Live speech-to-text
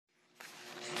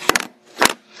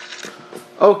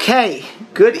Okay,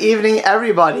 good evening,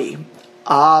 everybody.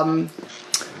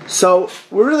 So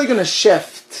we're really going to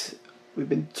shift. We've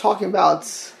been talking about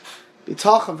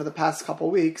bitachon for the past couple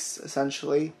of weeks,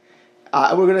 essentially,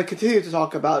 and we're going to continue to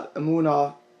talk about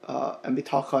emunah and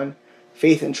bitachon,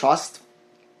 faith and trust.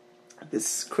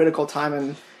 This critical time,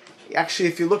 and actually,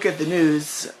 if you look at the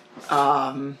news,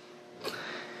 the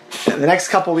next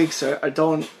couple of weeks are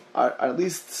at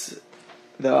least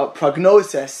the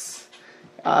prognosis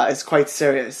is quite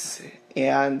serious,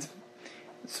 and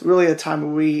it's really a time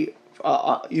where we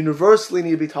universally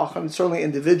need to be talking, certainly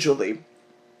individually.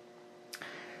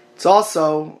 It's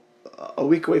also a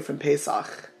week away from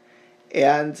Pesach,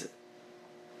 and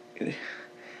I'm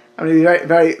going to be very,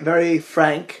 very, very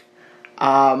frank.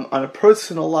 On a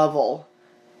personal level,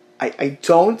 I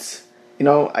don't,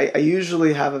 I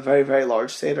usually have a very, very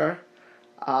large Seder.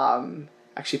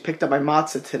 Actually picked up my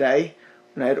matzah today.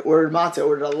 When I had ordered matzah, I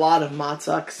ordered a lot of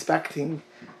matzah, expecting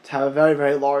to have a very,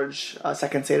 very large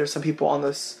second Seder. Some people on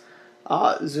this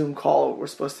Zoom call were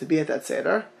supposed to be at that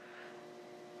Seder.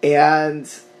 And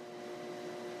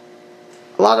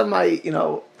a lot of my,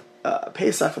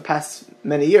 Pesach for the past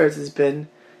many years has been,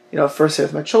 first Seder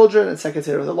with my children and second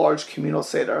Seder with a large communal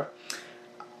Seder.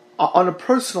 On a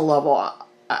personal level,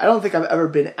 I don't think I've ever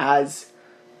been as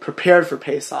prepared for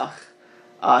Pesach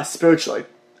spiritually.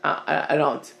 I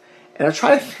don't. And I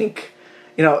try to think,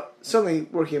 certainly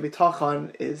working at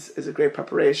Bitachon is a great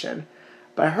preparation.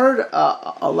 But I heard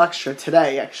a lecture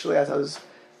today, actually, as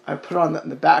I put on in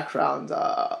the background,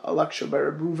 a lecture by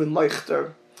Rabbi Reuven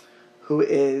Leuchter, who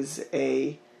is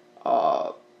a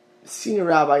senior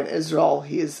rabbi in Israel.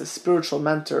 He is the spiritual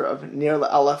mentor of Ner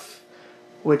LaElef,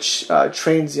 which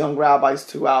trains young rabbis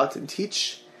to go out and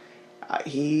teach.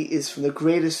 He is from the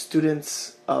greatest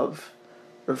students of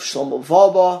Rav Shlomo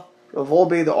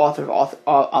Wolbe, the author of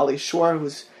Ali Shor,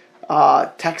 whose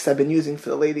text I've been using for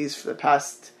the ladies for the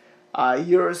past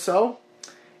year or so.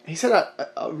 And he said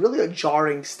a really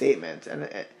jarring statement, and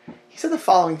he said the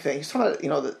following thing. He's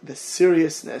talking about the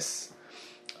seriousness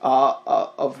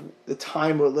of the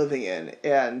time we're living in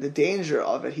and the danger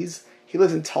of it. He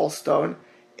lives in Telstone,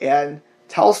 and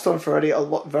Telstone for already a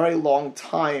very long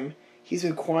time. He's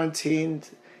been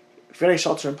quarantined, very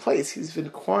shelter in place. He's been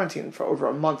quarantined for over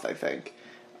a month, I think.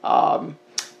 But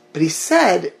he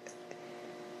said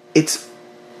it's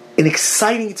an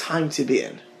exciting time to be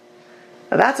in.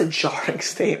 Now that's a jarring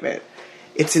statement.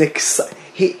 It's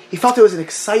he felt it was an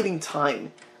exciting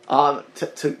time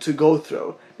to go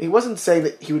through. And he wasn't saying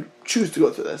that he would choose to go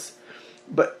through this,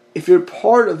 but if you're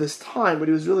part of this time, what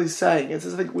he was really saying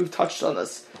is, I think we've touched on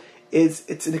this, is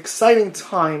it's an exciting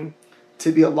time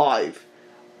to be alive.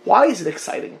 Why is it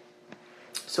exciting?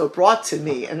 So it brought to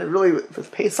me, and it really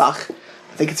with Pesach,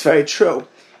 I think it's very true.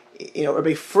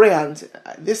 Rabbi Frand,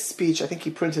 this speech, I think he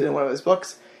printed in one of his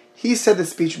books. He said this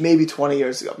speech maybe 20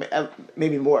 years ago,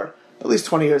 maybe more, at least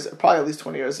 20 years, probably at least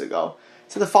 20 years ago.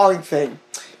 He said the following thing.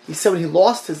 He said when he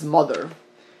lost his mother,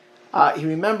 he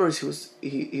remembers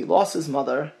he lost his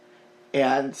mother,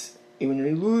 and when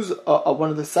you lose one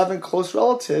of the 7 close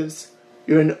relatives,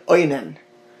 you're an oinen.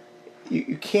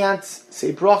 You can't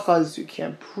say brachas, you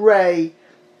can't pray.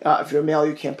 If you're a male,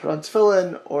 you can't put on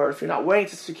tefillin, or if you're not wearing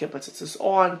tzitzis, you can't put tzitzis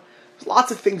on. There's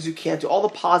lots of things you can't do, all the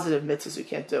positive mitzvahs you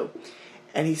can't do.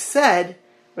 And he said,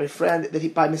 my friend, that he,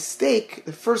 by mistake,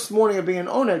 the first morning of being an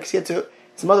owner, because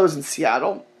his mother was in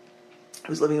Seattle,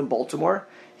 he was living in Baltimore,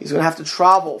 he's going to have to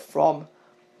travel from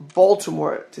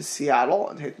Baltimore to Seattle,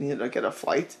 and he needed to get a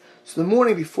flight. So the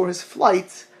morning before his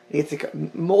flight, he had to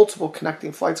take multiple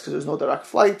connecting flights because there was no direct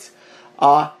flight,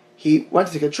 he went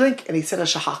to take a drink, and he said a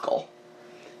shahakal.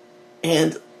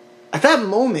 And at that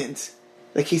moment,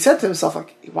 he said to himself,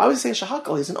 why was he saying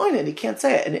shahakal? He's an oinen, he can't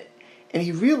say it. And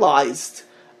he realized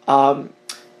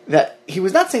that he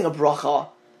was not saying a bracha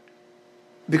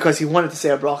because he wanted to say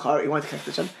a bracha or he wanted to connect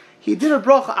to Hashem. He did a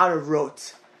bracha out of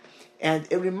rote. And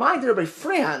it reminded Rabbi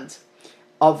Frand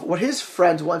of what his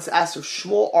friend once asked of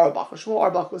Shmuel Auerbach. Shmuel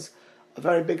Auerbach was a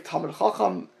very big Talmud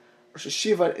Chacham, Rosh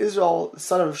Hashiva in Israel, the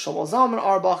son of Shlomo Zalman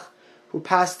Auerbach, who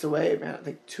passed away, I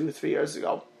think 2 or 3 years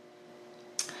ago.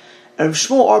 And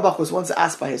Shmuel Auerbach was once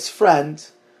asked by his friend,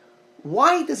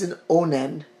 why does an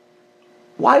onen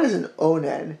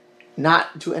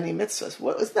not do any mitzvahs?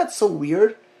 Isn't that so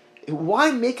weird?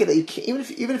 Why make it that you can't,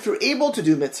 even if you're able to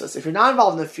do mitzvahs, if you're not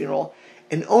involved in the funeral,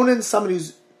 an onen, somebody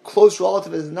whose close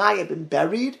relative has not yet been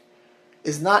buried,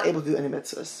 is not able to do any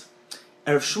mitzvahs?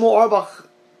 And Rav Shmuel Auerbach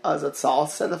Zatzal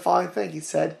said the following thing. He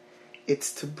said,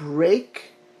 it's to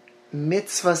break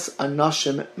mitzvahs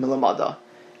anashim milamada,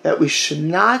 that we should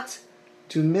not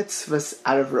do mitzvahs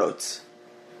out of rote.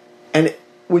 And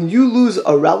when you lose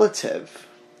a relative,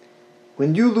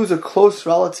 when you lose a close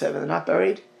relative and they're not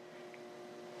buried,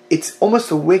 it's almost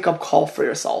a wake-up call for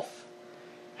yourself.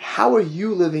 How are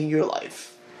you living your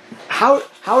life? How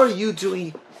are you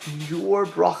doing your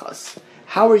brachas?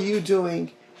 How are you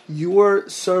doing your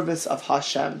service of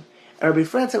Hashem? And Rabbi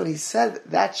Fran said when he said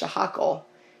that shahakal,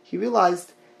 he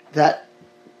realized that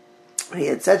when he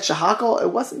had said shahakal, it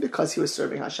wasn't because he was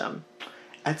serving Hashem.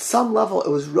 At some level,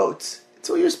 it was rot. It's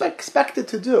what you're expected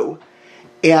to do.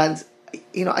 And,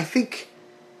 I think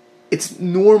it's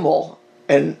normal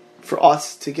and for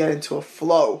us to get into a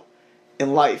flow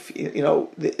in life.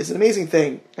 It's an amazing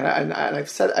thing. And I've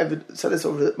said this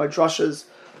over my drushas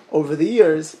over the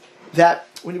years, that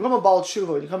when you become a Baal Tshuva,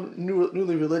 when you become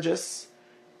newly religious,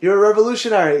 you're a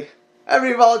revolutionary.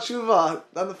 Every Baal Tshuva,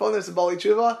 on the phone there's a Baal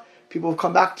Tshuva, people who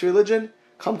come back to religion,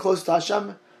 come close to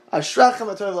Hashem, Ashrechem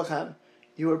atov lachem.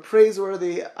 You are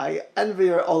praiseworthy, I envy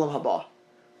your olam haba.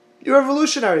 You're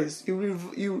revolutionaries.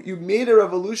 You made a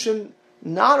revolution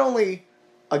not only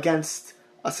against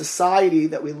a society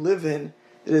that we live in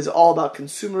that is all about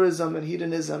consumerism and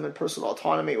hedonism and personal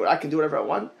autonomy, where I can do whatever I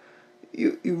want.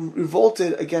 You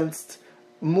revolted against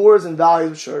mores and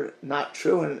values which are not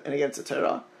true and against the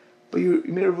Torah, but you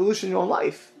made a revolution in your own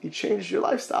life. You changed your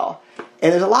lifestyle.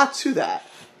 And there's a lot to that,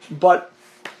 but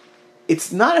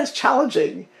it's not as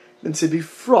challenging than to be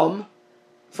from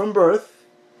birth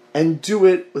and do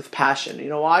it with passion. You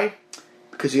know why?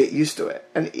 Because you get used to it.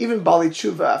 And even Bali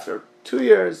Tshuva, after 2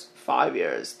 years, 5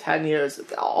 years, 10 years,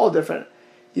 it's all different.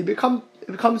 It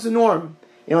becomes the norm.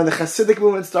 When the Hasidic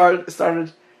movement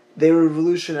started, they were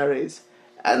revolutionaries.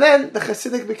 And then the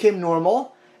Hasidic became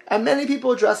normal, and many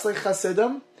people dress like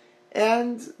Hasidim,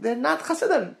 and they're not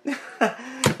Hasidim. And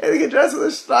they get dressed with a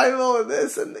shtrimal and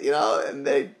this, and and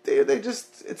they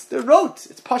just, they're rote.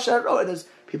 It's pasha rote. And there's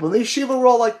people in the yeshiva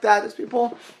world like that. There's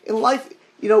people in life.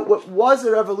 What was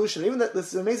a revolution? Even that,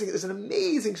 this is amazing. There's an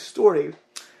amazing story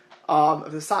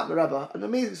of the Satmar Rebbe. An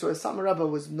amazing story. Satmar Rebbe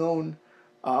was known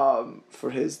for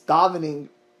his davening,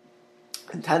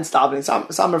 intense davening.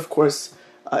 Satmar, of course,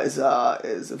 is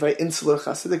a very insular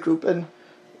Hasidic group, and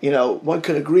one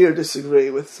can agree or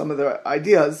disagree with some of their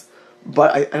ideas,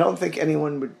 but I don't think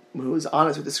anyone who is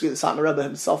honest would disagree that Satmar Rebbe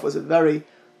himself was a very,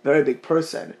 very big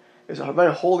person. He was a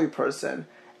very holy person,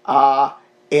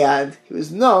 and he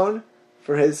was known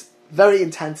for his very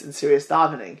intense and serious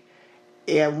davening.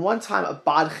 And one time, a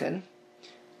badchen,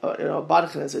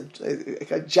 badchen is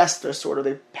a jester sort of.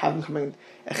 They have him coming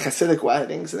at Hasidic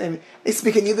weddings, and they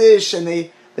speak in Yiddish, and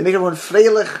they make everyone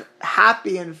freilich,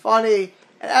 happy and funny,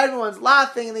 and everyone's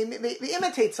laughing, and they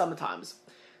imitate sometimes.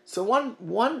 So one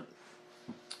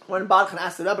badchen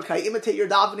asked the Rebbe, "Can I imitate your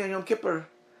davening on Yom Kippur?"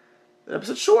 The Rebbe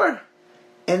said, "Sure."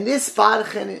 And this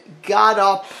badchen got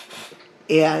up,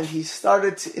 and he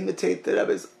started to imitate the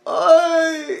Rebbe's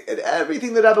and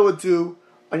everything the Rebbe would do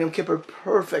on Yom Kippur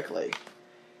perfectly.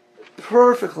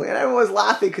 And everyone was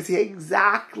laughing because he had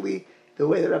exactly the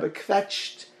way the Rebbe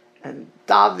kvetched and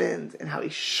davened and how he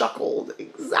shuckled.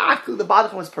 Exactly, the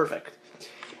badchen was perfect.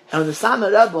 And when the Satmar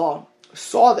Rebbe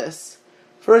saw this,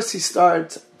 first he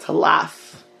started to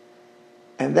laugh,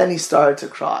 and then he started to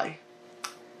cry.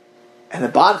 And the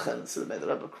badchen, so made the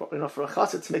Rebbe cry. For a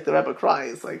chassid to make the Rebbe cry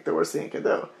is like the worst thing you can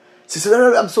do. So he said,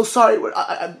 "No, I'm so sorry.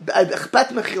 I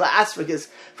ask forgiveness.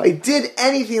 If I did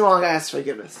anything wrong, I ask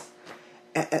forgiveness."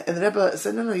 And the Rebbe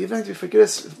said, "No, you don't have to forgive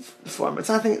us for him. It's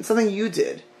something you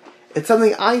did. It's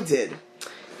something I did."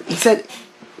 He said,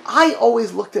 "I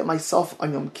always looked at myself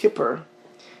on Yom Kippur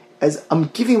as I'm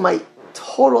giving my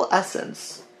total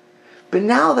essence. But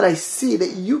now that I see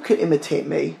that you can imitate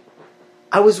me,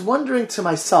 I was wondering to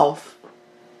myself,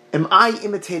 am I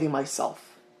imitating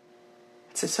myself?"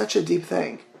 It's such a deep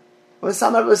thing. What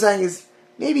Satmar was saying is,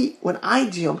 maybe when I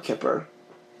do Yom Kippur,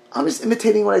 I'm just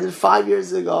imitating what I did 5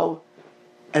 years ago,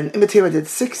 and imitating what I did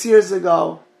 6 years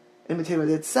ago, imitating what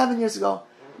I did 7 years ago.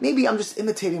 Maybe I'm just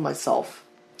imitating myself.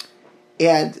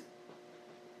 And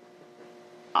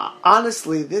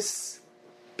honestly, this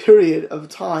period of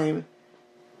time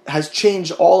has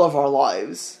changed all of our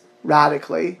lives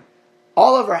radically,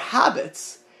 all of our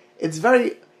habits. It's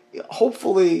very,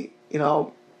 hopefully,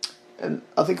 and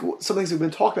I think some things we've been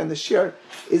talking about this year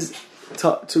is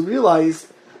to realize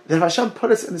that if Hashem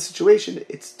put us in this situation,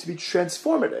 it's to be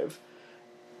transformative.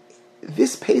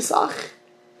 This Pesach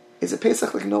is a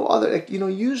Pesach like no other.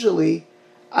 Usually,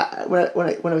 when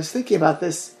I was thinking about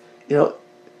this,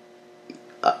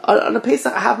 on a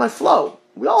Pesach I have my flow.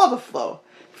 We all have a flow.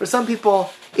 For some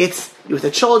people, it's you with the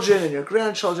children and your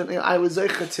grandchildren. I was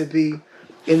zeicha to be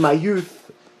in my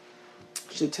youth.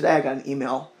 Actually, today I got an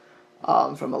email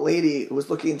from a lady who was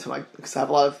looking into because I have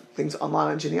a lot of things online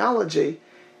on genealogy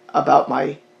about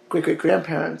my great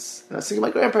grandparents, and I was thinking of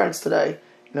my grandparents today.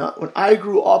 When I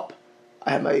grew up,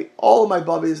 I had all of my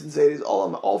bubbies and zaydis,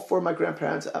 all four of my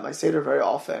grandparents at my seder very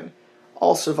often,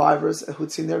 all survivors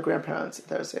who'd seen their grandparents at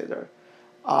their seder.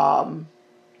 And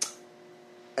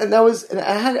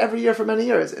I had it every year for many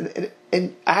years,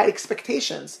 and I had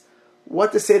expectations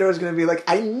what the seder was going to be like.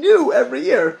 I knew every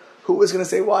year who was going to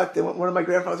say what. One of my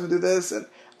grandfathers would do this, and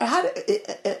I had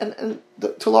it, and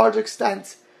to a large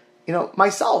extent,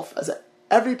 myself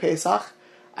every Pesach,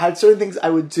 I had certain things I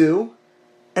would do,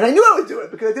 and I knew I would do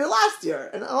it because I did it last year,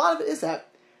 and a lot of it is that.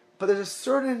 But there's a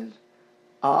certain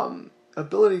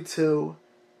ability to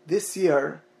this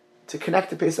year to connect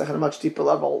to Pesach on a much deeper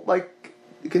level, like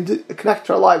you can connect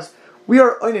to our lives. We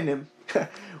are oinanim.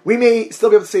 We may still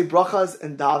be able to say brachas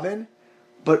and daven,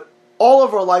 but all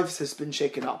of our lives has been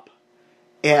shaken up.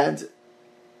 And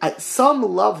at some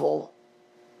level,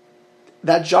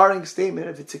 that jarring statement,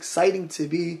 if it's exciting to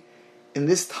be in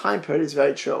this time period, is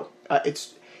very true.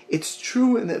 It's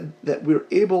true in that we're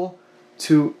able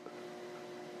to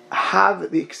have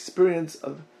the experience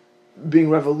of being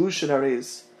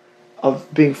revolutionaries,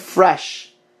 of being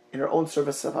fresh in our own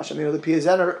service of Hashem. The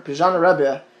Pizhana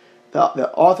Rebbe,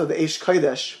 the author of the Eish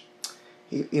Kodesh,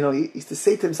 he used to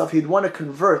say to himself he'd want to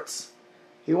convert.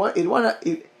 He's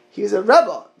a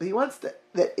Rebbe, but he wants that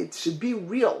it should be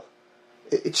real.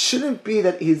 It shouldn't be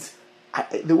that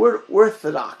the word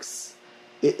orthodox.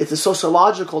 It's a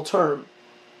sociological term.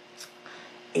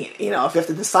 If you have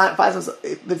to decide,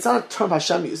 it's not a term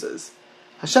Hashem uses.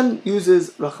 Hashem uses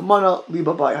Rachmana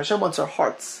Libabai. Hashem wants our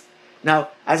hearts. Now,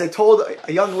 as I told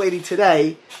a young lady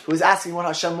today who was asking what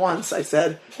Hashem wants, I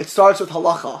said it starts with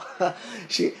halacha.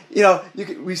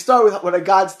 We start with what a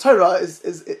God's Torah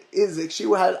is. She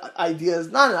had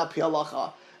ideas not in Al Pi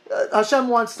halacha.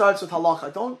 Hashem starts with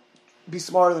halacha. Don't be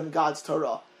smarter than God's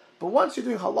Torah. But once you're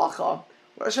doing halacha,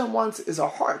 what Hashem wants is our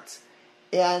heart.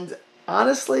 And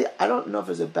honestly, I don't know if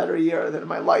there's a better year than in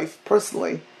my life,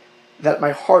 personally, that my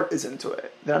heart is into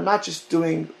it. That I'm not just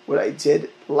doing what I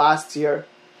did last year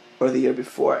or the year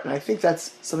before. And I think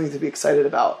that's something to be excited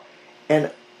about.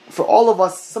 And for all of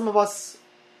us, some of us,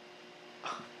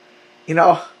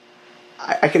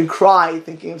 I can cry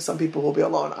thinking of some people who will be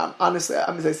alone. Honestly,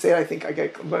 as I say it, I think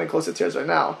I'm going close to tears right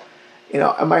now.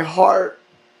 And my heart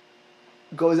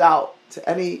goes out to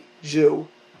any Jew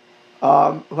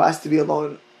who has to be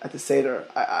alone at the Seder.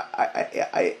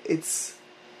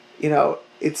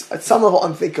 It's at some level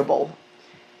unthinkable.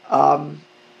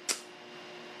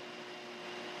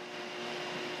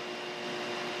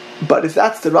 But if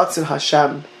that's the Ratzon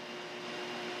Hashem,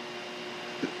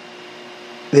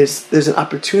 there's an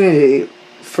opportunity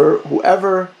for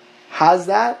whoever has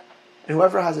that, and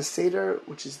whoever has a Seder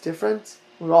which is different,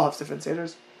 we all have different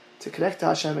Seders, to connect to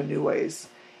Hashem in new ways.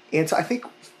 And so I think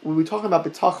when we're talking about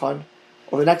B'tachon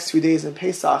over the next few days in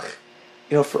Pesach,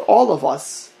 for all of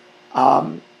us,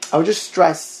 I would just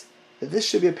stress that this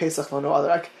should be a Pesach like no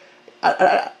other.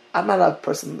 I'm not a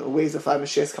person who weighs the flag.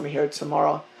 Mashiach is coming here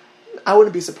tomorrow. I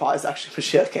wouldn't be surprised, actually,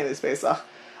 Mashiach came this Pesach.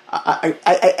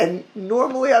 And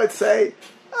normally I would say,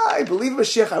 I believe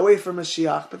Mashiach, I wait for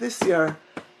Mashiach. But this year,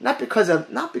 not because of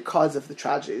the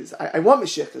tragedies. I want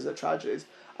Mashiach because of the tragedies.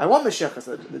 I want Mashiach because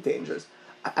of the dangers.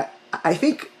 I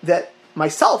think that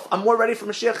myself, I'm more ready for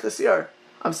Mashiach this year.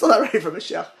 I'm still not ready for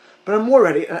Mashiach, but I'm more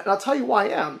ready. And I'll tell you why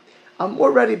I am. I'm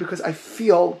more ready because I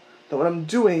feel that what I'm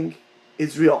doing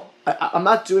is real. I'm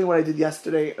not doing what I did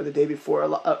yesterday or the day before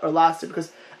or last year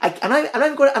because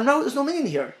there's no meaning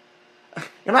here.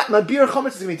 My beer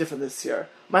chometz is going to be different this year.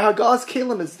 My hagalas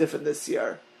kelim is different this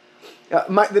year. The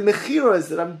mechiras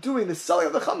that I'm doing, the selling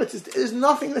of the chometz is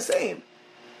nothing the same.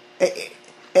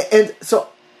 And so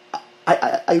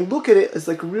I look at it as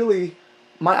like really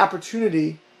my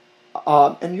opportunity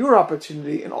and your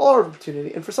opportunity and all our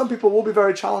opportunity. And for some people it will be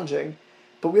very challenging,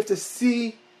 but we have to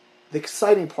see the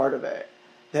exciting part of it.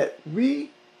 That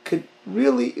we could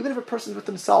really, even if a person's with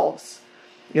themselves,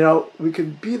 we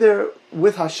could be there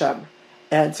with Hashem.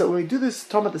 And so when we do this,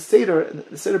 talking about the Seder, and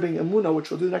the Seder being Emunah, which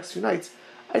we'll do the next few nights,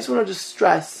 I just want to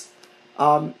stress,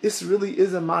 this really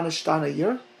is a Manishtana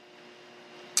year.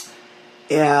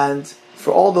 And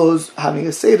for all those having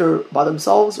a Seder by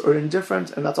themselves or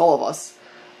indifferent, and that's all of us,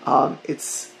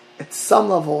 it's at some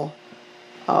level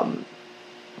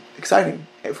exciting.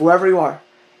 If whoever you are,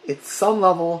 it's some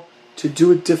level to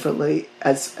do it differently,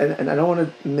 and I don't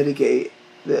want to mitigate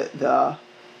the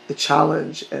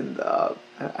challenge, and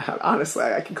honestly,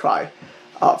 I can cry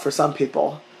for some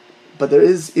people, but there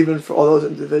is, even for all those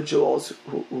individuals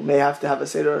who may have to have a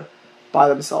Seder by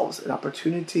themselves, an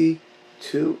opportunity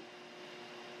to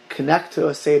connect to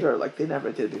a Seder like they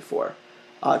never did before,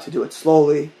 to do it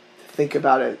slowly, to think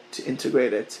about it, to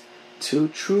integrate it, to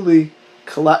truly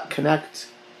connect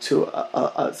to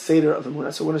a Seder of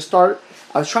Emunah. So we're going to start.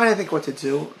 I was trying to think what to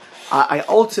do. I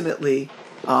ultimately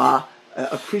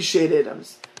appreciated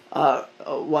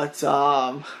what.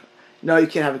 No, you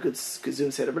can't have a good Zoom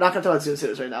Seder. We're not going to talk about Zoom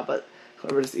Seders right now, but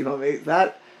whoever just emailed me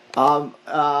that.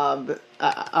 But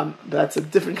that's a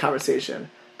different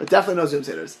conversation. But definitely no Zoom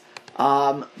Seders.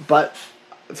 But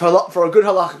for good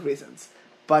halachic reasons.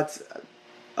 But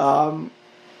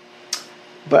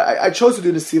I chose to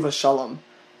do the Siva Shalom,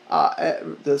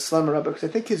 the Shlomo Rebbe, because I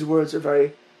think his words are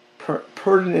very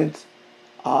pertinent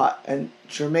and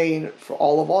germane for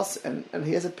all of us. And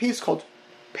he has a piece called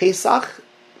Pesach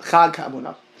Chag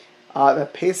HaEmunah.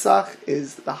 That Pesach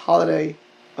is the holiday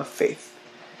of faith.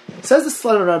 It says the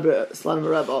Shlomo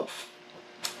Rebbe,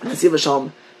 in Siva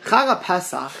Shalom, Chag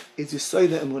HaPesach is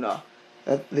Yesod HaEmunah.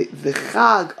 The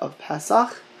Chag of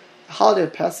Pesach, the holiday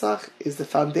of Pesach, is the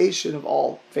foundation of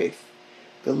all faith.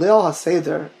 The Leil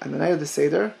HaSeder, and the night of the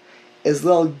Seder, is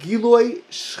Leil Giloi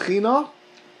Shechina.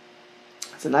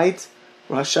 It's a night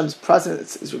where Hashem's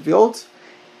presence is revealed,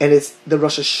 and it's the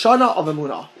Rosh Hashanah of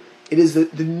Emunah. It is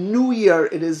the new year.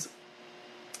 It is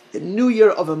the new year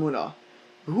of Emunah.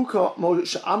 Amru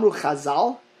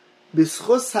Chazal,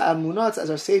 B'schus HaEmunah, as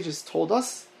our sages told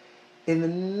us, in the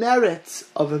merit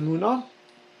of Emunah,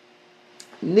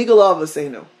 Nigala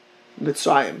V'Seinu,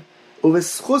 Mitzrayim,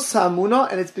 Uveschus HaEmunah,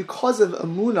 and it's because of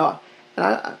Emunah.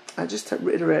 And I just to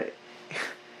reiterate,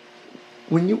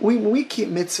 when we keep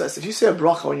mitzvahs, if you say a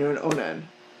bracha when you're in Onan,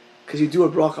 because you do a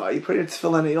bracha, you put your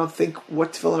tefillin and you don't think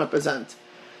what tefillin represent.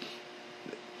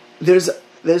 There's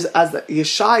as the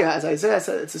Yeshaya, as Isaiah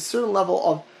said, it's a certain level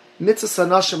of mitzvah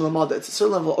sanashim lamada. It's a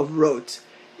certain level of rote.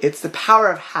 It's the power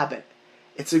of habit.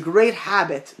 It's a great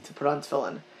habit to put on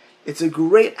tefillin. It's a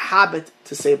great habit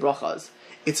to say brachas.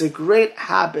 It's a great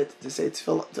habit to say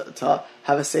tefillin, to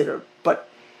have a seder. But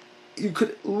you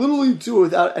could literally do it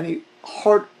without any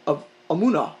heart of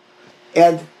amunah.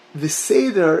 And the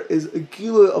seder is a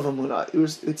gila of amunah.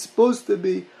 It's supposed to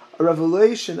be a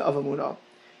revelation of amunah.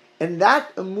 And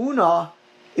that amunah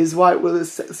is why we'll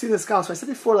see in the scholars. So I said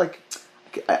before,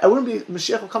 I wouldn't be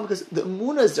Mashiach will come because the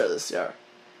amunah is there this year.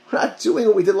 We're not doing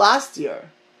what we did last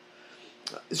year.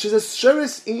 She says,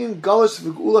 "Sheris in Galosh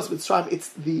v'Gulas Mitzrayim."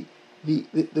 It's the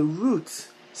root,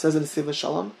 says in the Siva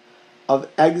Shalom, of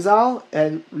exile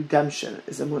and redemption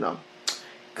is Emunah.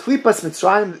 Klipas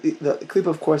Mitzrayim, the klipa,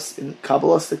 of course, in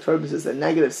Kabbalistic terms, is a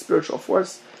negative spiritual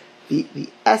force. The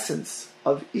essence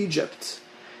of Egypt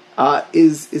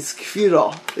is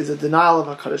kfira, is a denial of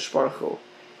HaKadosh Baruch Hu,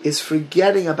 is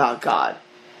forgetting about God,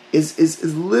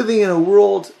 is living in a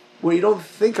world where you don't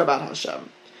think about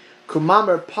Hashem.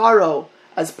 Kumamer Paro,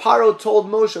 as Paro told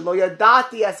Moshe, Lo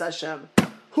yadati es Hashem.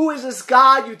 Who is this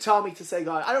God you tell me to say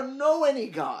God? I don't know any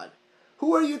God.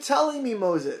 Who are you telling me,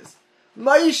 Moses?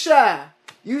 Moshe,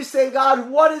 you say God.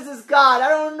 What is this God? I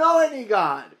don't know any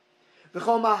God.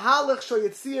 V'chol mahalach shel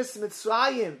yetzias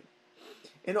Mitzrayim.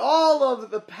 In all of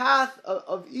the path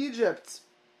of Egypt,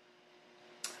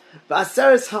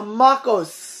 V'aseres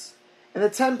hamakos, and the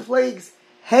 10 plagues,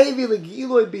 Hevi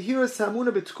legiloi behiras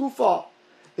hamuna betkufa.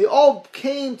 They all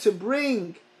came to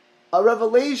bring a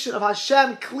revelation of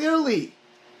Hashem clearly.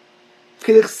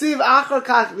 That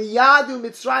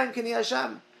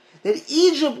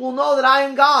Egypt will know that I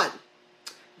am God.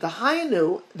 The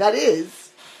Hainu, that is,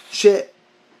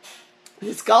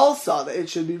 Niskalsa, that it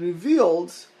should be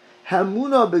revealed,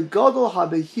 Hamuna begadol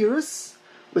habehiris,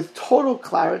 with total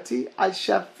clarity,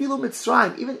 Aishafilu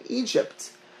Mitzrayim, even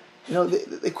Egypt.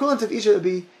 The equivalent of Egypt would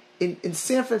be in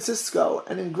San Francisco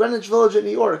and in Greenwich Village in New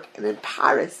York and in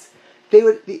Paris. They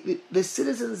would the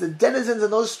citizens, the denizens in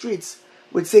those streets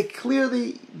would say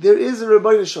clearly there is a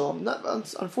Rebbeinu Shalom.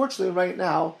 Unfortunately, right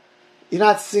now, you're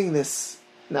not seeing this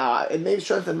now. It may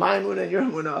strengthen my Emunah and your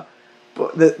Emunah,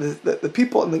 but the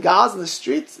people in the Gaza, in the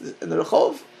streets, in the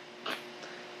Rehov,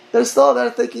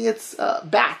 they're thinking it's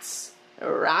bats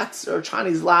or rats or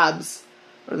Chinese labs,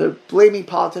 or they're blaming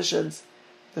politicians.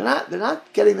 They're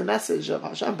not getting the message of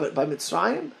Hashem, but by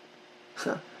Mitzrayim,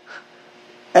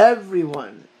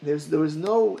 everyone, there was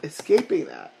no escaping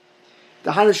that.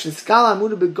 The Hanush Niskala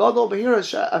Amuna Begadol Behira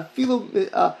Afilu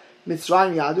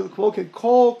Mitzrayim Yadu Kmoken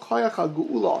Kol Koyach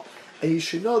HaGu'ula. And you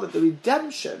should know that the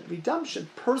redemption,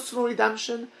 personal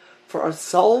redemption for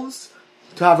ourselves,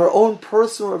 to have our own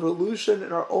personal revolution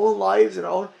in our own lives and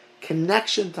our own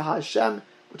connection to Hashem,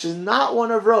 which is not one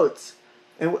of rotes,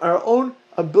 and our own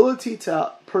ability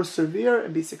to persevere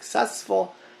and be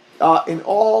successful in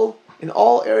all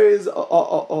areas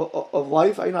of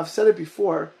life. I've said it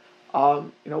before.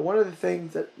 One of the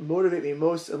things that motivate me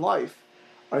most in life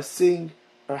are seeing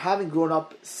or having grown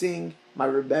up seeing my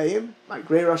rebbeim, my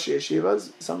great Rosh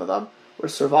Yeshivas, some of them were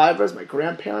survivors, my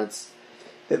grandparents,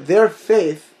 that their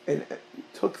faith and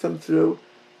took them through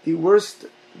the worst.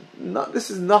 This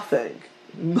is nothing.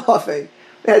 They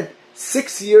had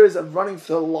 6 years of running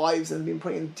for their lives and being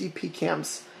put in DP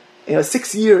camps.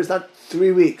 6 years, not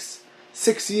 3 weeks.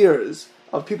 6 years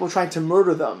of people trying to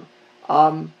murder them.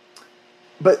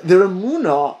 But their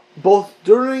emunah, both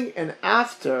during and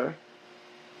after,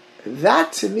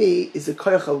 that to me is the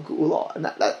koyach of geula. And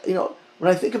that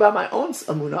when I think about my own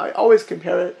emunah, I always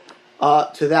compare it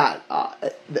to that.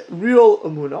 The real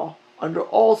emunah under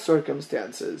all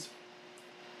circumstances.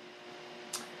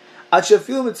 It's the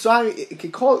koyach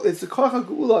of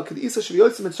geula. K'disa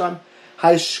shviyotzi Mitzrayim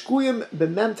ha'eshkuyim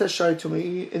b'mem tesharei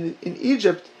tumah. In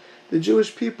Egypt, the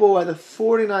Jewish people were at the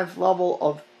 49th level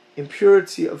of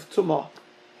impurity of tumah.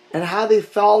 And how they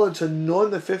fell into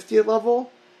Nun, the 50th level,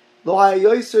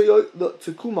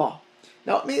 to Kuma.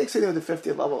 Now, let me explain what the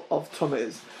 50th level of Tumah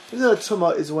is.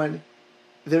 Tumah is when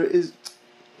there is,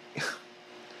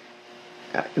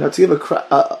 to give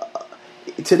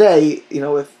today,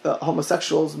 with the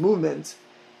homosexuals movement,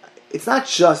 it's not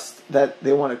just that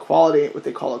they want equality, what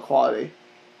they call equality.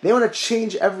 They want to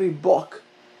change every book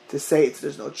to say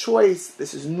there's no choice,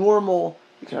 this is normal,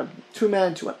 you can have 2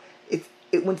 men, 2 women.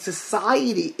 When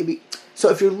society, so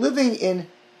if you're living in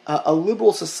a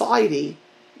liberal society,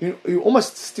 you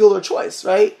almost steal their choice,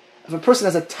 right? If a person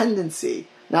has a tendency,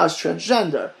 now it's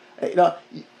transgender,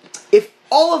 if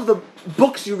all of the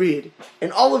books you read,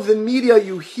 and all of the media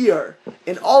you hear,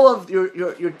 and all of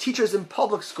your teachers in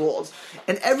public schools,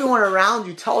 and everyone around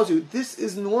you tells you this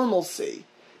is normalcy,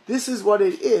 this is what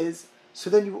it is, so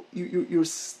then you're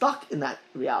stuck in that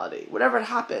reality. Whatever it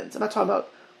happens, I'm not talking about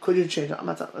could you change it? I'm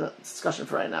not talking about a discussion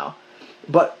for right now.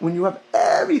 But when you have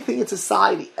everything in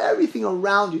society, everything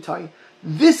around you telling you,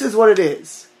 this is what it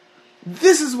is.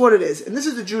 This is what it is. And this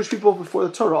is the Jewish people before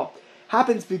the Torah.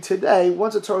 Happens to be today,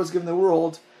 once the Torah is given the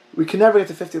world, we can never get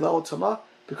to 50 level Tumah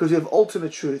because we have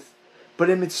ultimate truth. But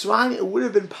in Mitzrayim, it would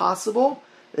have been possible.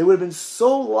 They would have been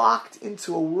so locked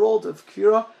into a world of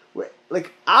Kira, where,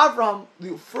 like Avraham,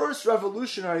 the first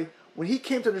revolutionary, when he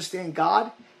came to understand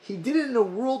God, he did it in a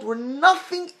world where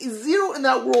nothing, zero in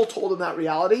that world told him that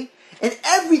reality, and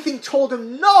everything told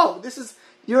him, no,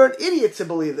 you're an idiot to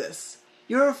believe this.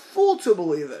 You're a fool to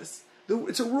believe this.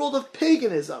 It's a world of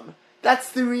paganism.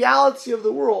 That's the reality of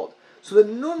the world. So the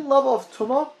Nun level of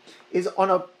Tumah is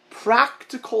on a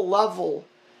practical level.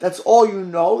 That's all you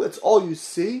know, that's all you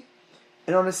see.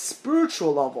 And on a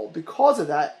spiritual level, because of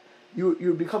that,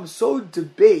 you become so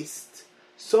debased,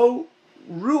 so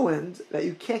ruined that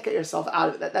you can't get yourself out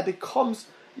of it. That becomes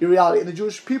your reality. And the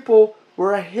Jewish people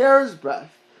were a hair's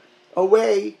breadth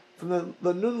away from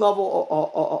the Nun level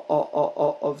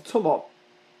of Tumah.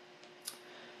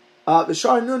 The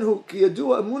Shar Nun who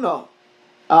Yadua Emunah,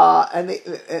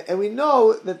 and we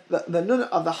know that the Nun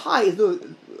of the high is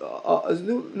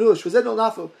Nush. Was that no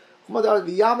nafu? Chumadar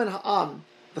v'yamin ha'am.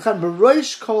 The Chan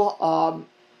Beroish Kol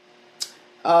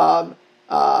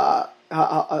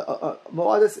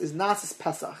Moedas is Nasis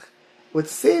Pesach. What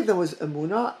saved them was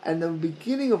Emunah, and the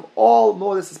beginning of all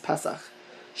Moedas is Pesach.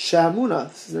 She'emunah,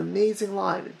 this is an amazing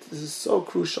line. This is so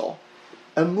crucial.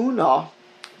 Emunah,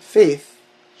 faith,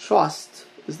 trust,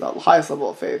 is the highest level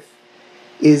of faith,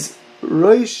 is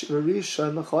Rosh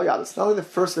V'Rishon L'Chol Yad. It's not only the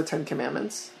first of the 10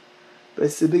 Commandments, but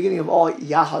it's the beginning of all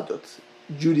Yahadut,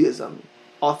 Judaism,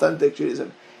 authentic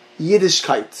Judaism,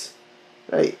 Yiddishkeit.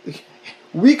 Right?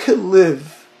 We could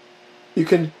live. You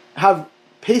can have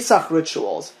Pesach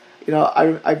rituals.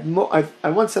 I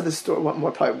once said this story,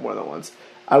 probably more than once.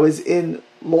 I was in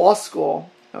law school.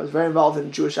 I was very involved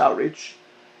in Jewish outreach,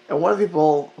 and one of the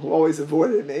people who always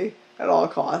avoided me at all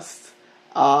costs.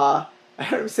 I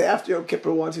heard him say after Yom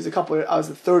Kippur once. He was I was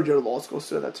a third-year law school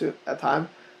student at that time,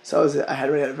 so I had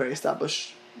already had a very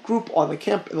established group on the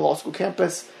in the law school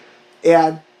campus,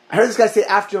 and I heard this guy say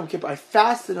after Yom Kippur, I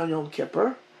fasted on Yom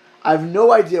Kippur. I have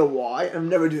no idea why, and I'm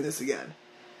never doing this again.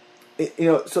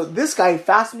 So this guy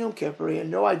fasted on Yom Kippur, he had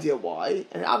no idea why,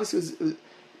 and obviously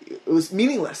it was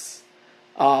meaningless.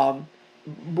 But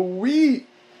we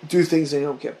do things in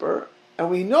Yom Kippur, and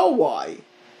we know why.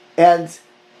 And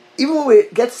even when we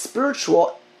get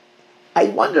spiritual, I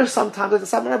wonder sometimes, like the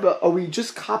Sabbath Rebbe, are we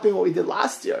just copying what we did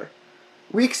last year?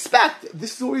 We expect,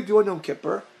 this is what we do on Yom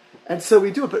Kippur, and so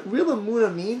we do it. But real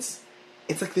Emunah means,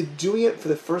 it's like they're doing it for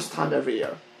the first time every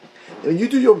year. And when you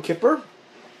do Yom Kippur,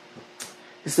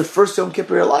 it's the first Yom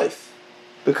Kippur of your life.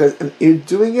 Because you're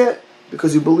doing it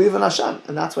because you believe in Hashem,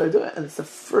 and that's why you do it. And it's the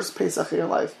first Pesach in your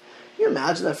life. Can you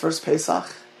imagine that first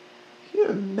Pesach? Can you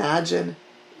imagine,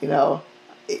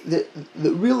 the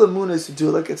real emunah is to do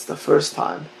it like it's the first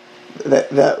time.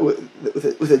 That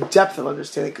with a depth of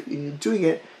understanding. You're doing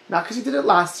it not because you did it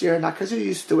last year, not because you're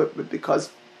used to it, but because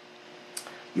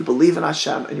you believe in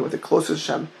Hashem and you want to close to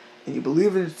Hashem and you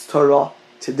believe in its Torah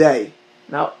today.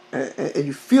 Now, and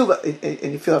you feel that,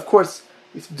 and you feel, of course,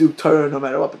 you have to do Torah no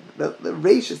matter what. But the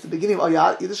Reish is the beginning of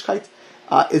Yiddishkeit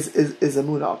is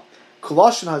emunah.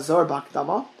 Koloshin Hazor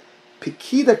Bakdama,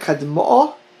 Pekida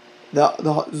Kadmoah,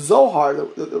 the Zohar,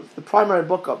 the primary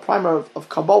book, primer of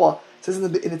Kabbalah, says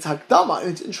in its Hakdama, in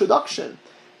its introduction,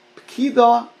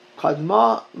 Pekida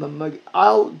Kadma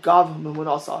Al Gav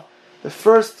Memunasa. The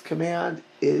first command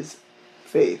is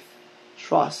faith,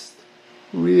 trust,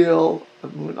 real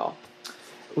emunah.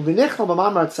 Uvinechal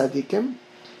b'mamar tzadikim,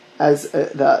 as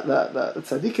the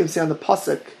tzadikim say on the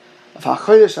pasuk of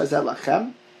HaChodesh Hazeh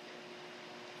Lachem.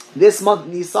 This month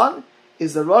Nisan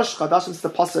is the Rosh Chadash. It's the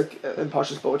pasuk in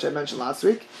Parshas Bo, which I mentioned last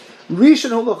week. Rishon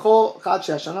hu l'chol chad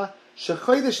she'ashana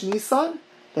shechodesh Nisan.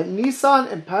 That Nisan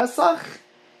and Pesach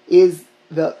is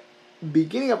the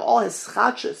beginning of all his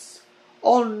chachas,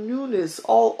 all newness,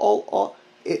 all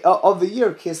of the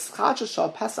year. Kis chachas shal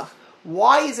Pesach.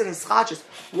 Why is it his chachas?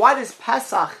 Why does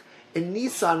Pesach and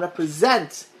Nisan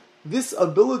represent this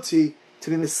ability to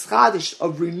be mischadish,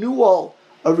 of renewal,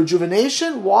 of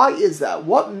rejuvenation? Why is that?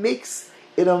 What makes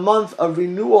it a month of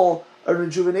renewal, of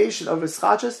rejuvenation, of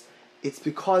mischadish? It's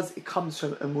because it comes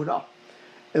from emunah.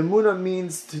 Emunah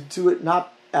means to do it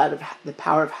not out of the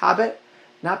power of habit,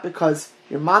 not because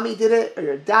your mommy did it, or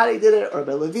your daddy did it, or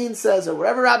Rabbi Levine says, or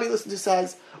whatever Rabbi listens to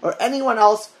says, or anyone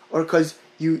else, or because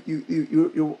you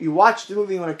watch the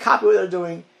movie and want to copy what they're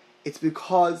doing. It's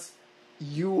because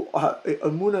you are,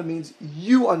 emunah means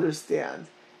you understand,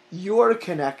 you're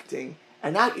connecting,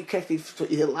 and not you're connecting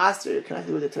to either last year, you're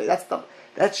connecting with it today.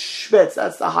 That's shvitz,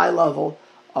 that's the high level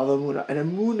of emunah. And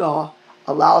emunah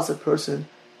allows a person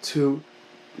to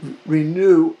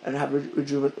renew and have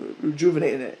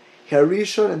rejuvenate in it.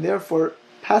 Harishon, and therefore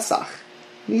Pesach,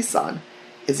 Nisan,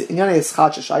 is inyan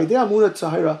eschachas. Idea emunah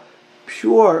tahira,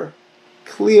 pure,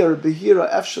 clear,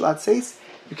 behira, efshalat seis.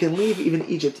 You can leave even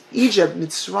Egypt. Egypt,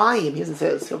 Mitzrayim, he doesn't say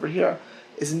this over here,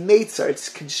 is Meitzar, it's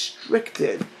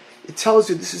constricted. It tells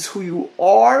you this is who you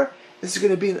are. This is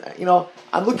going to be,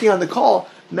 I'm looking on the call,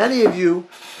 many of you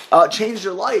changed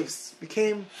your lives,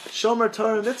 became Shomer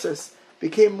Torah and Mitzvahs,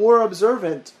 became more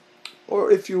observant. Or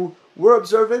if you were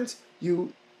observant,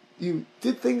 you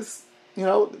did things,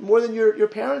 more than your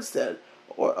parents did,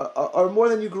 or more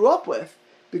than you grew up with,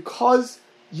 because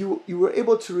you were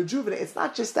able to rejuvenate. It's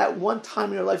not just that one time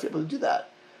in your life you're able to do that.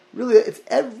 Really, it's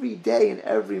every day and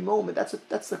every moment. That's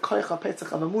the koyach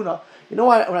ha-pesach of emunah. When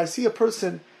I see a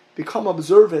person become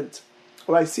observant,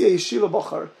 or I see a yeshiva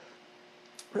bachar,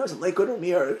 when I was in Lakewood or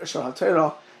Mir or Shor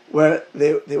HaTorah, where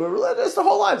they were religious their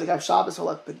whole lives, they have Shabbos whole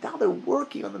life, but now they're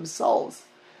working on themselves,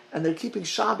 and they're keeping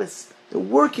Shabbos. They're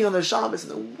working on their Shabbos,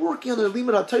 and they're working on their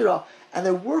limud HaTorah, and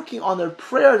they're working on their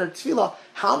prayer and their tefillah.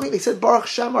 How many? They said Baruch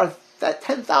Shemar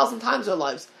 10,000 times in their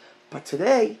lives. But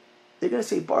today, they're going to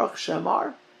say Baruch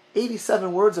Shemar,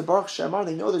 87 words of Baruch Shemar.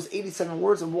 They know there's 87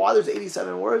 words, and why there's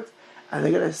 87 words, and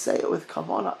they're going to say it with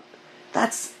kavanah.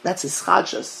 That's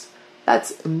ischachas.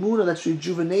 That's emunah, that's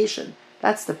rejuvenation.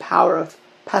 That's the power of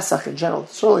Pesach in general.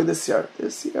 Certainly this year,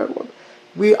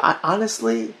 we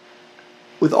honestly,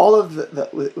 with all of I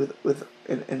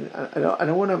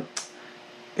don't want to,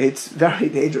 it's very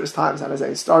dangerous times, and as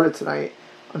I started tonight,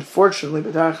 unfortunately,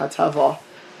 B'derech HaTeva,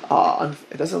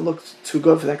 it doesn't look too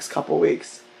good for the next couple of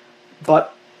weeks.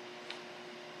 But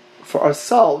for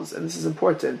ourselves, and this is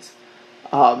important,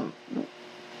 in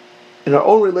our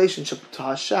own relationship to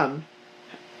Hashem,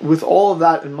 with all of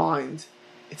that in mind,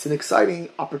 it's an exciting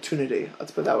opportunity.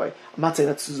 Let's put it that way. I'm not saying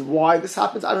that's why this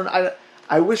happens. One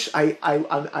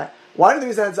of the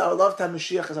reasons I would love to have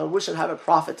Mashiach is I wish I'd have a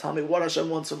prophet tell me what Hashem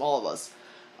wants from all of us.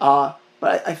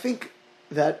 But I think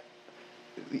that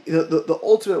the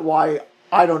ultimate why,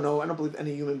 I don't know. I don't believe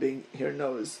any human being here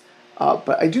knows.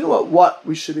 But I do know what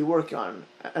we should be working on.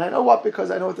 And I know what because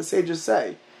I know what the sages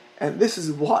say. And this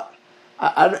is what.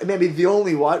 It may be the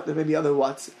only what. There may be other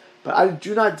whats. But I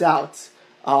do not doubt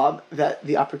that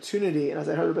the opportunity, and as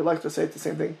I heard everybody like to say it, the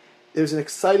same thing, there's an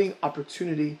exciting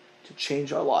opportunity to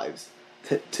change our lives.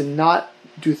 To not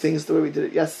do things the way we did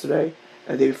it yesterday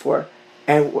and the day before.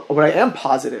 And what I am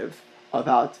positive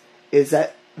about is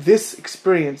that this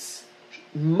experience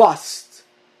must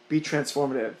be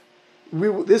transformative.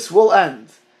 This will end.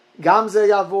 Gamze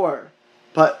Yavor.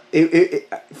 But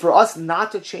for us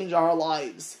not to change our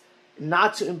lives,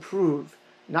 not to improve,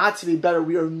 not to be better,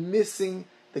 we are missing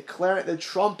the clarinet, the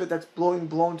trumpet that's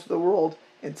blown to the world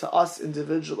and to us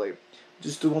individually.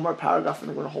 Just do one more paragraph and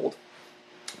then we're going to hold.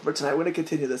 for tonight. We're going to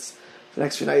continue this for the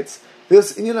next few nights.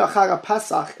 Because in Chag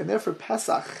Pesach, and therefore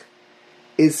Pesach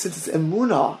is, since it's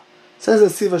Emunah, says in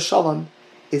Siva Shalom,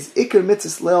 is Iker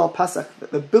Mitzvahs Leil Pesach.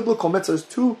 The biblical mitzvah is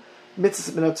two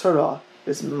mitzvahs in the Torah.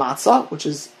 There's matzah, which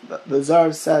is, the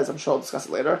Zohar says, I'm sure I'll discuss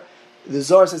it later, the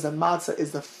Zohar says that matzah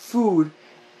is the food,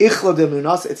 Ichla de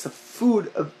Emunah, it's the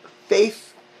food of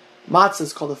faith. Matzah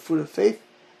is called the food of faith.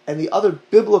 And the other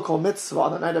biblical mitzvah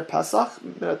on the night of Pesach,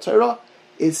 in the Torah,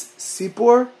 is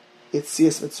Sipur,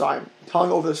 Yetzias Mitzrayim,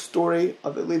 telling over the story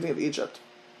of the leaving of Egypt.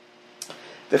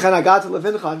 V'chen agat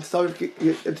levincha,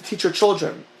 and to teach your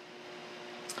children.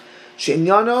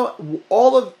 She'inyano,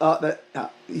 all of the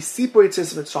Sipur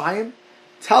Yetzias Mitzrayim,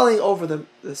 telling over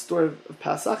the story of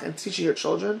Pesach and teaching your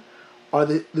children, are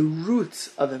the roots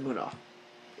of Emunah.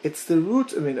 It's the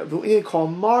root of Emunah.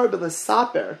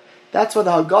 That's what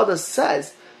the Haggadah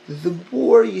says. The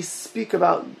more you speak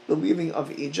about the leaving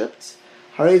of Egypt,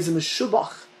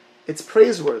 it's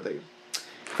praiseworthy.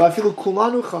 And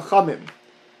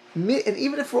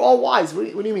even if we're all wise, what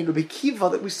do you mean? Rabbi Kiva,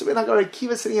 that we're not Rabbi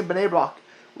Kiva sitting in Bnei Brak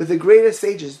with the greatest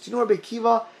sages. Do you know Rabbi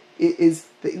Kiva is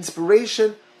the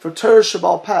inspiration for Torah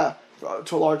Shabbal Peh, for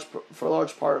a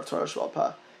large part of Torah Shabbal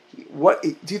Peh? What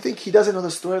do you think he doesn't know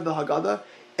the story of the Haggadah?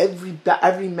 Every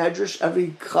medrash,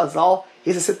 every chazal,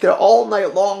 he has to sit there all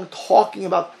night long talking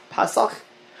about Pesach.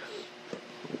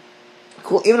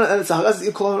 Cool. Even it's a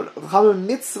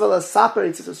mitzvah l'saper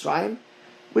Mitzrayim.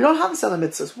 We don't have this on the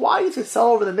mitzvahs. Why do you have to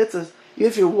sell over the mitzvahs? Even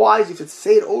if you're wise, you have to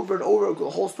say it over and over the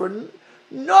whole story.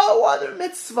 No other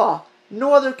mitzvah,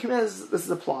 no other command does this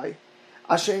apply.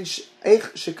 If you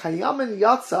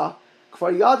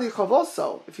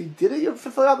did it, you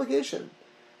fulfill your obligation.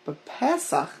 But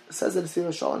Pesach, says in the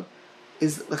Siva Shalom,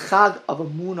 is the Chag of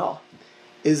Emunah,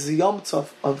 is the Yom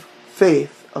Tov of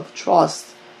faith, of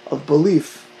trust, of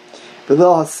belief. The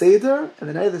Leil HaSeder, and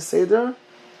the night of the Seder,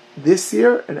 this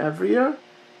year and every year,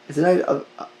 is the night of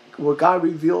where God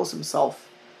reveals Himself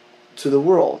to the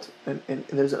world, and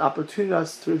there's an opportunity for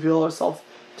us to reveal ourselves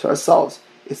to ourselves.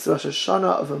 It's the Rosh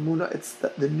Hashanah of Emunah. It's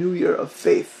the new year of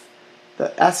faith.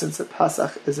 The essence of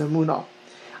Pesach is Emunah.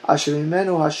 Asher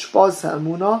mimenu hashpaz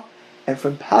ha'emunah, and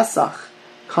from Pesach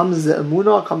comes the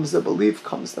Emunah, comes the belief,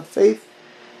 comes the faith.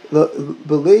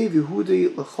 B'leiv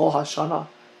Yehudi l'chol Hashana,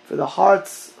 for the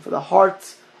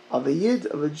heart of a Yid,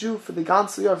 of a Jew, for the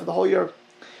ganze year, for the whole year.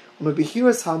 When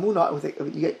behiras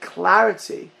ha'emunah, you get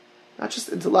clarity, not just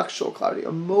intellectual clarity,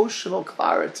 emotional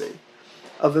clarity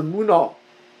of Emunah.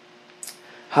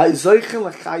 Ha'zoichen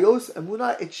l'chayos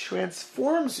Emunah, it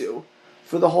transforms you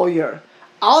for the whole year.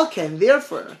 Alken,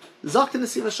 therefore, Zakt in the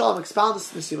Siva Shalom, expound this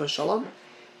in the Siva Shalom,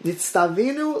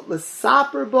 Nitztavinu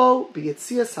l'saperbo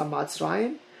b'yetzias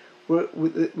ha'matzrayim,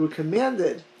 we're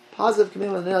commanded, positive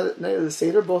command on the night of the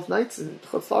Seder, both nights in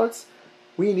Chutz La'aretz.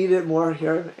 We need it more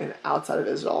here and outside of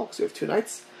Israel, because we have 2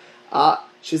 nights.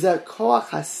 Shizeh koach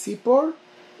hasipor,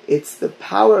 it's the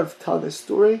power of telling the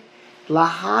story,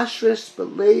 lahashresh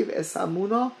b'leiv es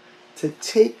hamuna, to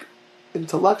take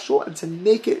intellectual and to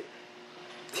make it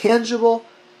tangible,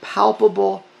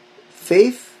 palpable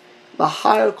faith, the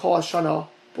higher kol hashana,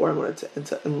 and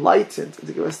to enlighten, and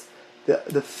to give us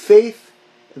the faith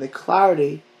and the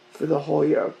clarity for the whole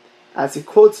year. As he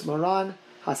quotes Maran,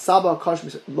 Hasaba Akash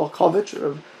Milkovich,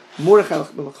 or Mordechai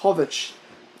Milkovich,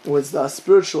 was the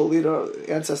spiritual leader,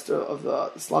 ancestor of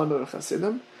the Islamic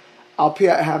Hasidim. Al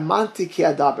Pia Hamanti Ki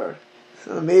Adaber.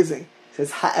 Amazing. He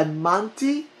says,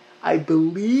 Ha'emanti, I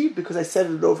believe, because I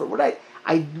said it over.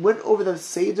 I went over the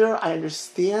Seder, I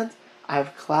understand, I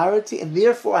have clarity, and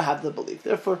therefore I have the belief.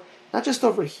 Therefore, not just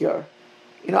over here.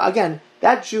 Again,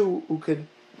 that Jew who could,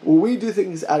 when we do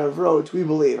things out of roads, we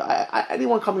believe.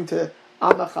 Anyone coming to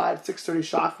Amachad at 6:30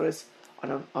 Shachris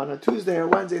on a Tuesday or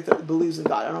Wednesday believes in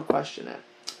God. I don't question it.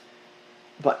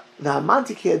 But the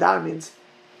Hamanti Ki Adar means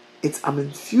I'm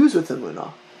infused with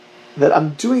Emunah. That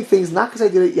I'm doing things not because I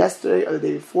did it yesterday or the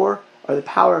day before, or the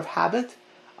power of habit.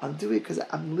 I'm doing it because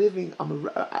I'm living. I'm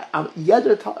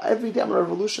every day. I'm a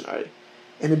revolutionary,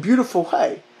 in a beautiful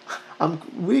way. I'm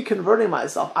reconverting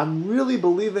myself. I'm really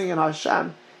believing in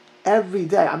Hashem every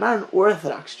day. I'm not an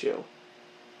Orthodox Jew.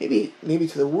 Maybe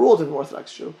to the world an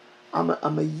Orthodox Jew. I'm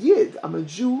a Yid. I'm a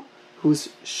Jew who's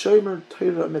Shomer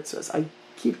Torah mitzvahs. I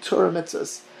keep Torah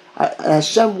mitzvahs.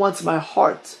 Hashem wants my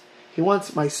heart. He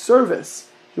wants my service.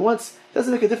 It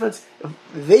doesn't make a difference if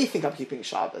they think I'm keeping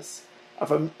Shabbos, if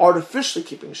I'm artificially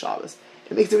keeping Shabbos.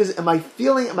 It makes a difference. Am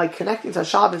I connecting to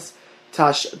Shabbos,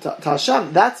 to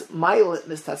Hashem? That's my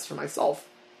litmus test for myself.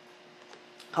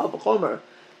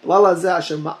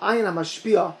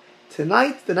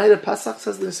 Tonight, the night of Pesach,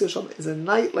 says the Nesiv Shalom, is a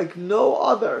night like no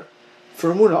other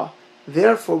for Emunah.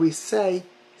 Therefore, we say,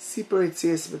 Sipur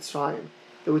Yitzias Mitzrayim.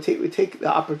 That we take the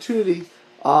opportunity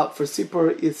for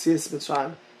Sipur Yitzias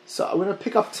Mitzrayim. So I'm going to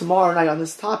pick up tomorrow night on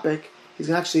this topic. He's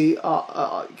going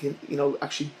to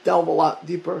actually delve a lot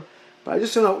deeper. But I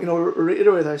just want to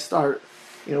reiterate as I start.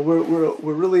 We're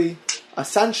really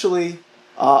essentially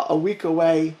a week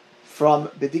away from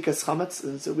Bedikas Chametz,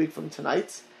 and it's a week from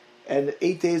tonight, and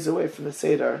 8 days away from the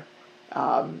Seder.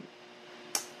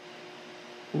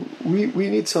 We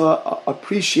need to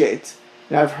appreciate.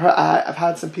 I've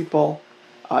had some people.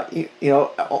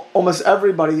 Almost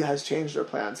everybody has changed their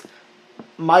plans.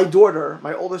 My daughter,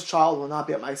 my oldest child, will not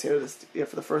be at my Seder this year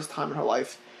for the first time in her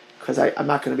life because I'm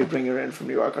not going to be bringing her in from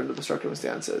New York under the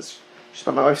circumstances. She's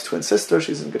my wife's twin sister.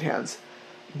 She's in good hands.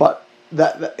 But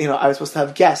that I was supposed to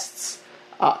have guests.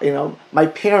 My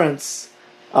parents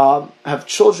have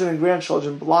children and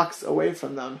grandchildren blocks away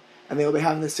from them, and they will be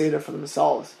having the Seder for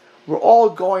themselves. We're all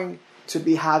going to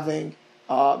be having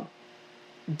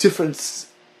difference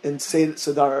in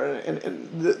Seder. And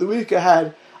the week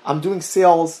ahead, I'm doing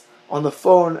sales on the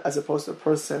phone as opposed to a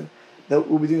person. That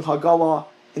we'll be doing Haggalah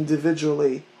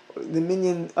individually. The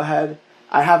minyan ahead,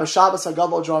 I have a Shabbos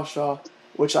Haggadah drasha,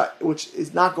 which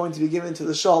is not going to be given to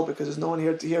the shul because there's no one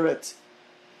here to hear it.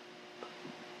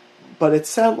 But it's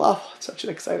such an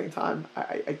exciting time.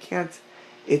 I can't.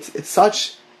 It's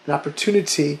such an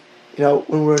opportunity.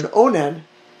 When we're in Onen,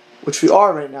 which we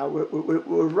are right now,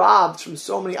 we're robbed from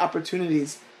so many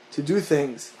opportunities to do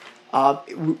things.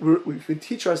 We can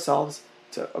teach ourselves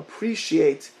to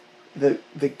appreciate the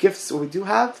gifts that we do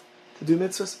have to do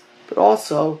mitzvahs, but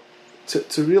also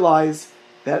to realize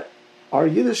that our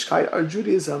Yiddishkeit, our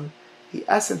Judaism, the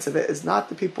essence of it is not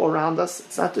the people around us,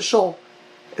 it's not the shul,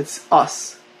 it's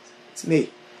us, it's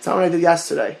me. It's not what I did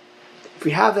yesterday. If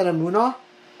we have that emunah,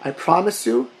 I promise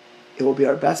you, it will be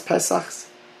our best Pesachs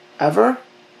ever,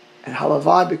 and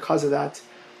halavai, because of that,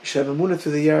 we should have emunah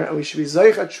through the year, and we should be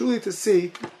zeicha truly to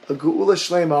see a geula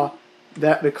shlema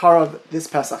that B'karav this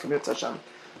Pesach. Hashem.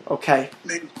 Okay,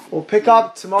 we'll pick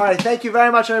up tomorrow night. Thank you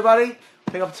very much, everybody.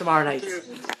 Pick up tomorrow night.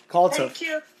 Call it. Thank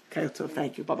you. Okay, so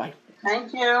thank you. Bye bye.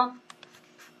 Thank you.